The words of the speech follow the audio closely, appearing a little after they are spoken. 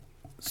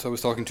So I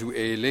was talking to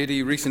a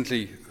lady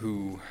recently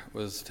who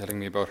was telling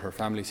me about her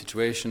family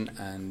situation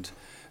and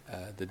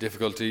the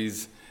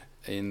difficulties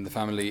in the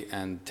family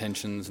and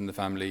tensions in the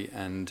family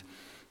and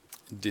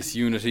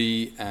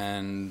disunity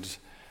and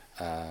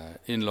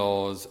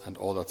in-laws and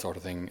all that sort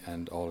of thing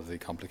and all of the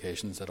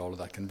complications that all of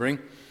that can bring.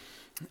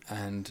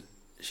 And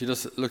she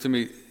just looked at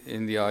me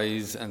in the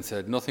eyes and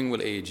said, "Nothing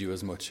will aid you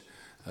as much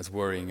as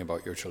worrying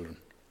about your children.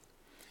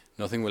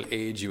 Nothing will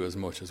aid you as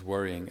much as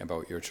worrying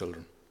about your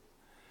children."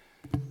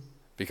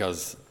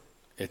 Because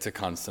it's a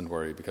constant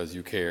worry, because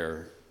you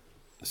care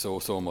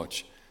so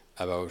much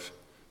about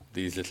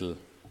these little,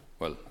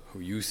 well, who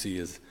you see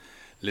as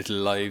little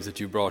lives that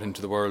you brought into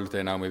the world.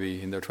 They're now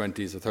maybe in their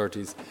 20s or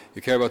 30s.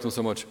 You care about them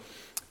so much,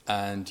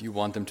 and you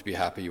want them to be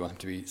happy, you want them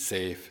to be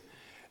safe,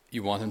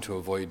 you want them to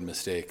avoid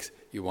mistakes,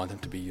 you want them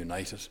to be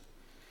united.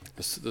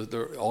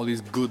 There are all these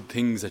good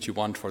things that you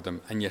want for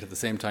them, and yet at the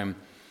same time,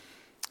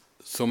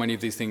 so many of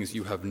these things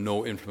you have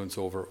no influence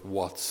over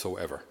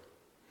whatsoever.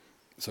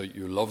 So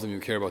you love them, you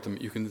care about them,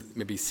 you can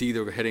maybe see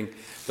they're heading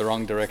the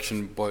wrong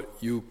direction, but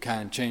you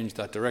can't change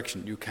that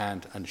direction. You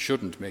can't and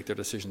shouldn't make their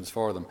decisions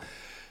for them.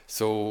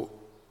 So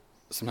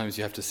sometimes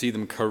you have to see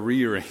them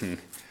careering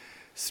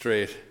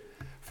straight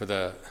for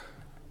the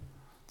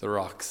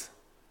rocks,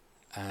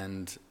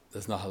 and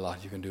there's not a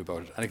lot you can do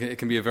about it. And it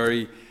can be a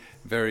very,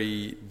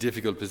 very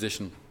difficult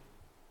position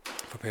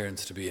for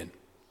parents to be in.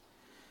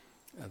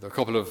 There are a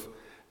couple of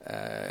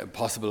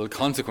possible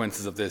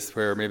consequences of this,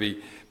 where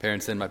maybe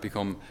parents then might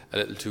become a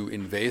little too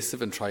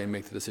invasive and try and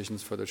make the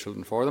decisions for their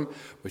children for them,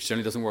 which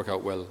generally doesn't work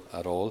out well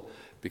at all,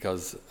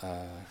 because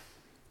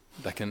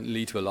that can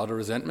lead to a lot of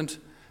resentment,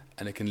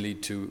 and it can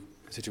lead to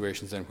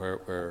situations then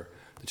where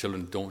the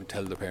children don't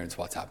tell the parents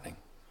what's happening.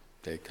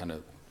 They kind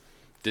of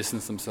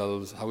distance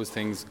themselves. How is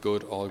things?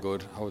 Good, all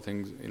good. How are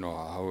things?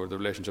 How are the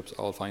relationships?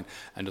 All fine,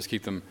 and just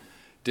keep them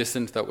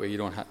distant. That way, you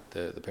don't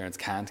the parents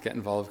can't get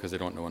involved because they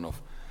don't know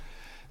enough.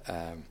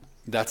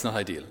 That's not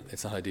ideal.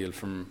 It's not ideal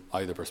from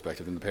either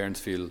perspective. And the parents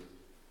feel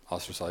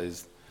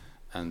ostracized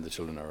and the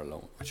children are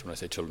alone. Which, when I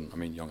say children, I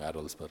mean young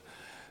adults, but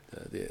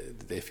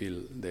they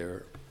feel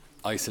they're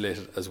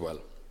isolated as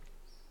well.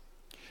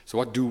 So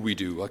what do we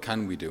do? What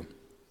can we do?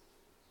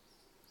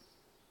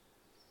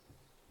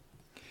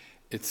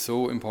 It's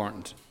so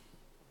important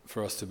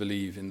for us to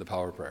believe in the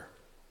power of prayer.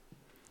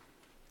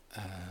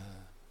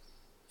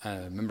 I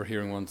remember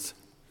hearing once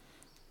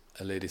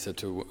a lady said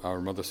to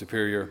our Mother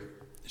Superior,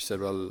 she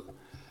said, "Well,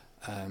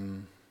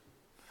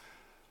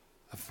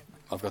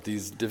 I've got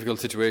these difficult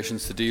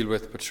situations to deal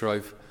with, but sure,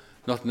 I've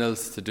nothing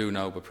else to do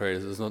now but pray.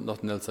 There's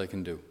nothing else I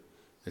can do.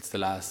 It's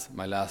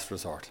my last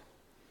resort."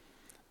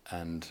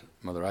 And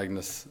Mother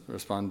Agnes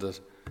responded,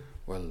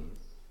 "Well,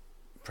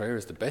 prayer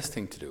is the best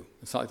thing to do.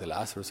 It's not like the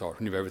last resort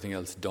when you have everything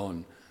else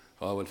done.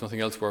 Oh, well, if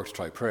nothing else works,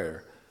 try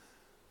prayer.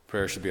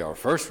 Prayer should be our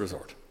first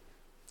resort.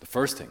 The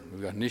first thing.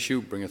 We've got an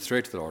issue, bring it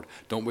straight to the Lord.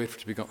 Don't wait for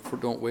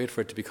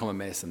it to become a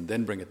mess and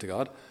then bring it to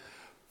God.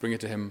 Bring it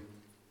to Him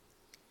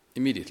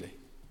immediately.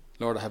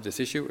 Lord, I have this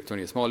issue. It's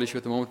only a small issue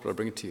at the moment, but I'll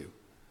bring it to you.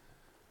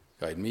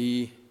 Guide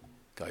me,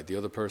 guide the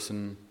other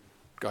person,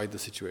 guide the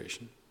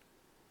situation.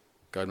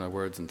 Guide my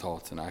words and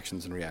thoughts and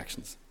actions and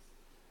reactions.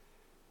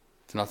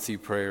 To not see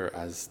prayer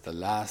as the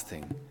last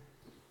thing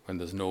when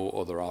there's no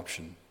other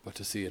option, but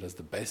to see it as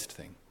the best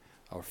thing,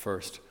 our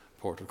first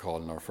port of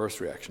call and our first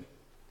reaction."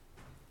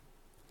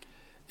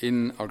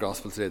 In our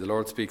gospel today, the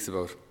Lord speaks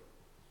about,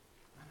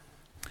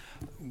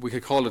 we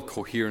could call it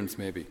coherence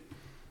maybe,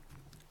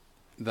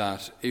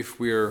 that if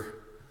we're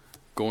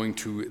going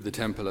to the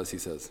temple, as He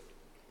says,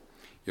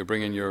 you're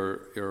bringing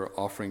your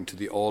offering to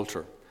the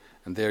altar,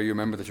 and there you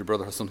remember that your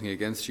brother has something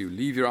against you,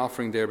 leave your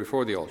offering there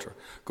before the altar.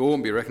 Go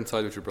and be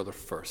reconciled with your brother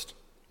first,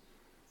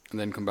 and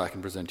then come back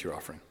and present your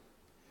offering.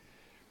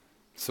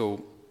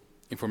 So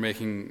if we're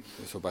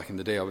back in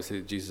the day,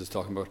 obviously Jesus is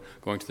talking about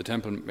going to the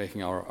temple,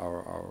 making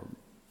our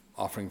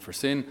offering for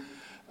sin.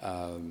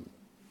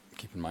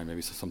 Keep in mind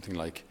maybe something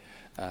like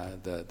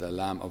the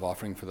lamb of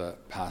offering for the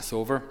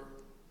Passover.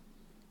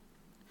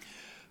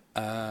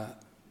 While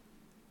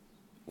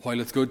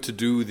it's good to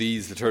do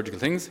these liturgical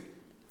things,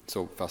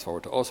 so fast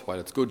forward to us, while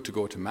it's good to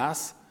go to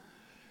Mass,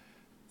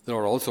 the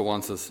Lord also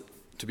wants us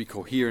to be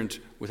coherent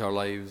with our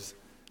lives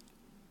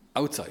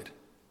outside.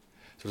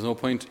 So there's no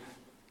point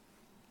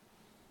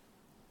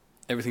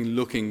everything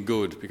looking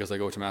good because I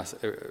go to Mass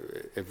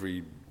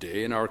every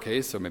day in our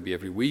case, or maybe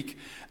every week,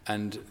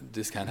 and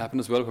this can happen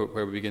as well,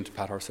 where we begin to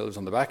pat ourselves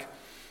on the back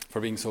for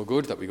being so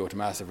good that we go to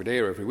Mass every day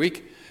or every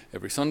week,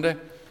 every Sunday,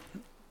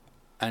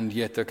 and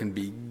yet there can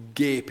be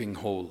gaping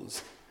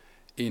holes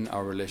in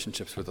our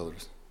relationships with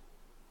others.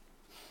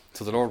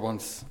 So the Lord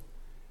wants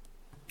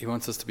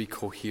us to be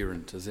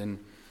coherent, as in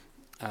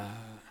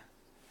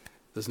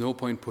there's no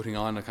point putting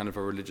on a kind of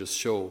a religious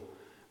show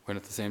when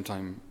at the same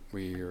time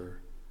we're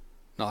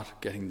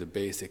not getting the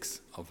basics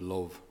of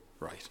love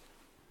right.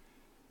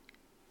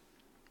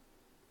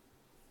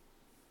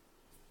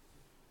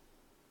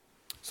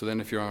 So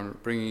then if you're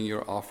bringing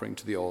your offering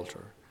to the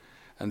altar,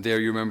 and there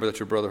you remember that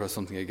your brother has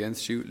something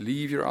against you,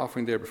 leave your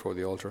offering there before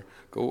the altar,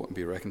 go and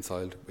be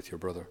reconciled with your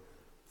brother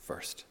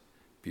first.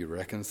 Be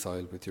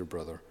reconciled with your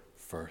brother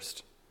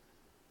first.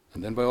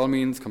 And then by all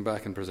means come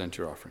back and present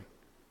your offering.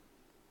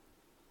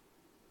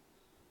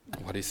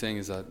 What he's saying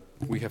is that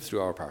we have to do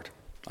our part.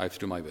 I have to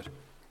do my bit.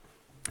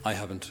 I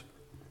haven't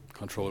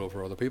control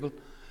over other people.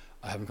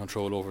 I haven't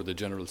control over the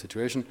general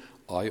situation.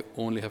 I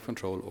only have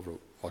control over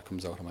what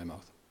comes out of my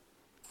mouth.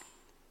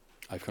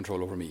 I have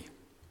control over me.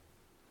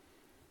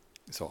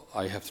 So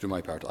I have to do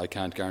my part. I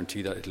can't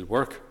guarantee that it'll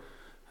work,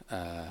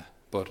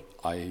 but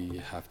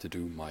I have to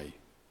do my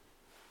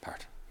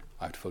part.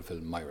 I have to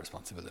fulfill my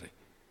responsibility.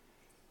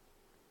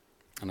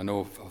 And I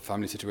know of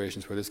family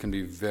situations where this can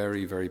be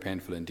very, very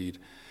painful indeed,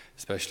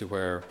 especially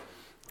where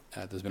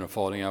there's been a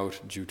falling out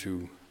due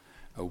to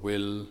a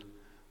will,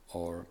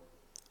 or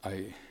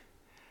I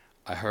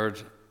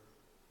heard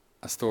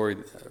a story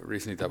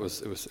recently that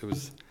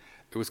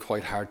it was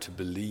quite hard to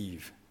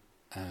believe.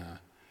 I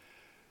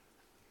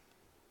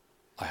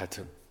had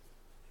to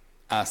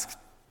ask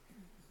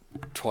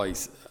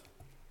twice,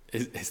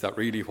 is that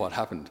really what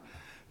happened?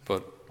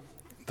 But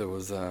there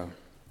was a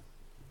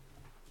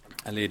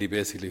lady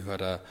basically who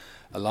had a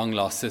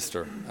long-lost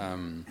sister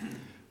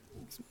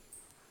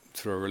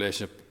through a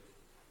relationship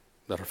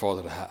that her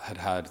father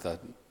had that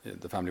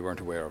the family weren't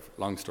aware of.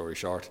 Long story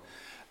short,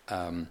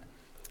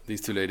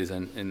 these two ladies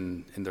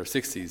in their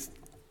 60s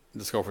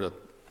discovered that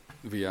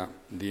via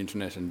the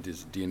internet and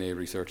this DNA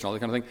research and all that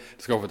kind of thing,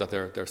 discovered that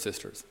they're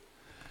sisters,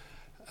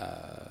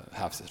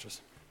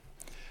 half-sisters.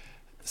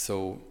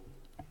 So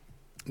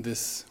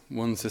this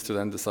one sister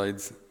then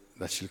decides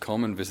that she'll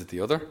come and visit the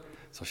other.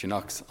 So she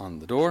knocks on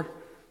the door.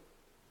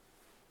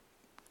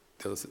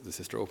 The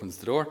sister opens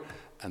the door,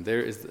 and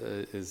there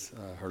is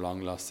her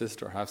long-lost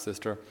sister,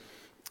 half-sister,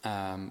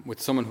 with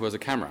someone who has a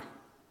camera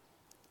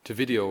to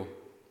video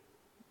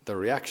their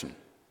reaction,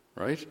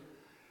 right?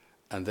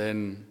 And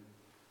then,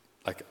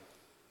 like,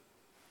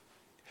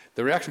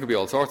 the reaction could be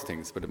all sorts of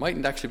things, but it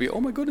mightn't actually be, oh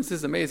my goodness, this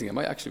is amazing. It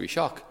might actually be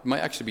shock. It might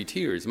actually be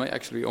tears. It might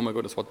actually be, oh my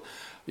goodness,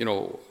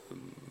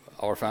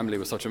 our family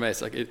was such a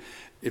mess. Like,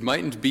 it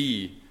mightn't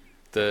be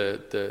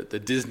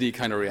the Disney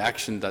kind of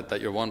reaction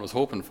that your one was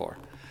hoping for.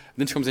 And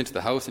then she comes into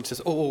the house and she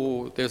says,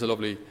 oh, there's a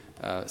lovely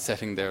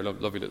setting there,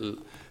 lovely little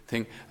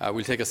thing.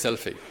 We'll take a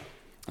selfie.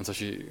 And so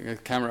she got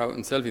the camera out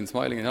and selfie and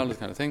smiling and all this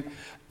kind of thing.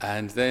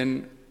 And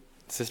then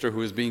the sister who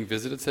was being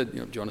visited said, do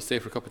you want to stay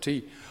for a cup of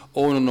tea?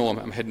 Oh, no,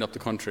 I'm heading up the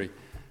country,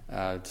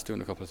 just doing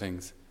a couple of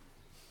things.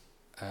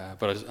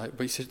 But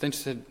she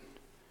said,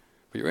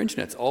 but your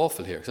internet's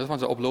awful here, because I just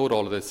want to upload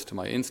all of this to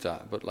my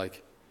Insta, but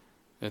like,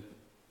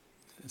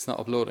 it's not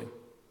uploading.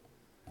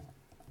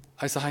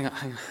 I said, hang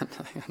on.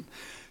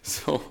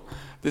 So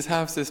this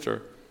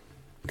half-sister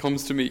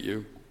comes to meet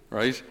you,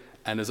 right,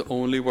 and is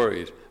only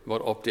worried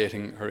about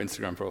updating her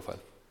Instagram profile.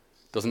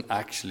 Doesn't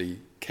actually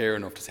care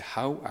enough to say,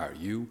 how are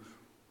you?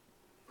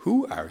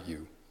 Who are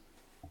you?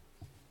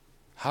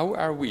 How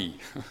are we?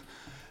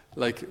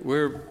 Like,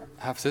 we're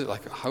half-sisters.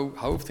 Like, how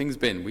have things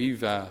been?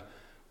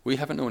 We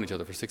haven't known each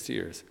other for 60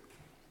 years,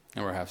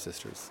 and we're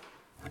half-sisters.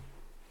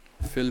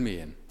 Fill me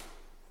in.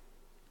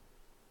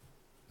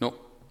 No,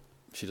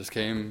 she just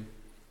came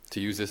to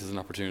use this as an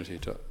opportunity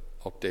to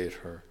update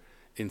her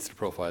Insta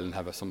profile and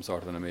have some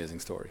sort of an amazing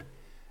story.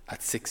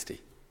 At 60.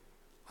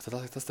 I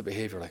thought that's the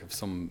behaviour like of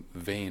some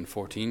vain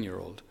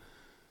 14-year-old.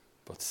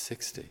 But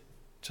 60.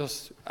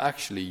 Just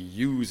actually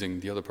using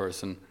the other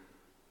person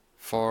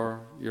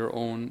for your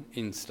own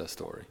Insta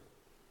story.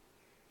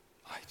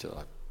 I don't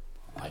know.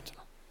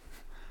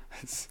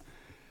 It's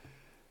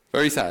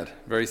very sad,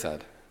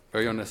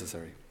 very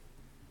unnecessary.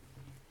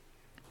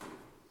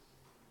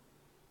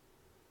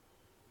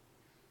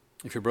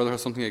 If your brother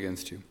has something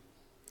against you,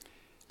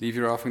 leave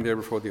your offering there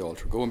before the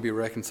altar. Go and be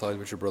reconciled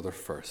with your brother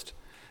first,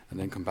 and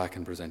then come back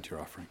and present your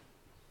offering.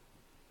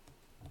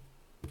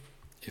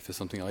 If there's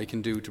something I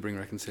can do to bring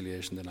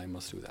reconciliation, then I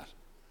must do that.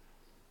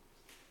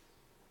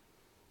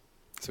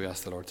 So we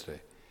ask the Lord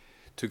today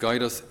to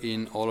guide us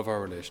in all of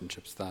our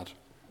relationships, that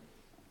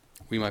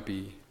we might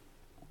be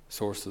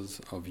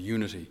sources of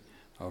unity,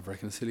 of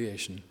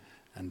reconciliation,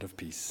 and of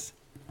peace.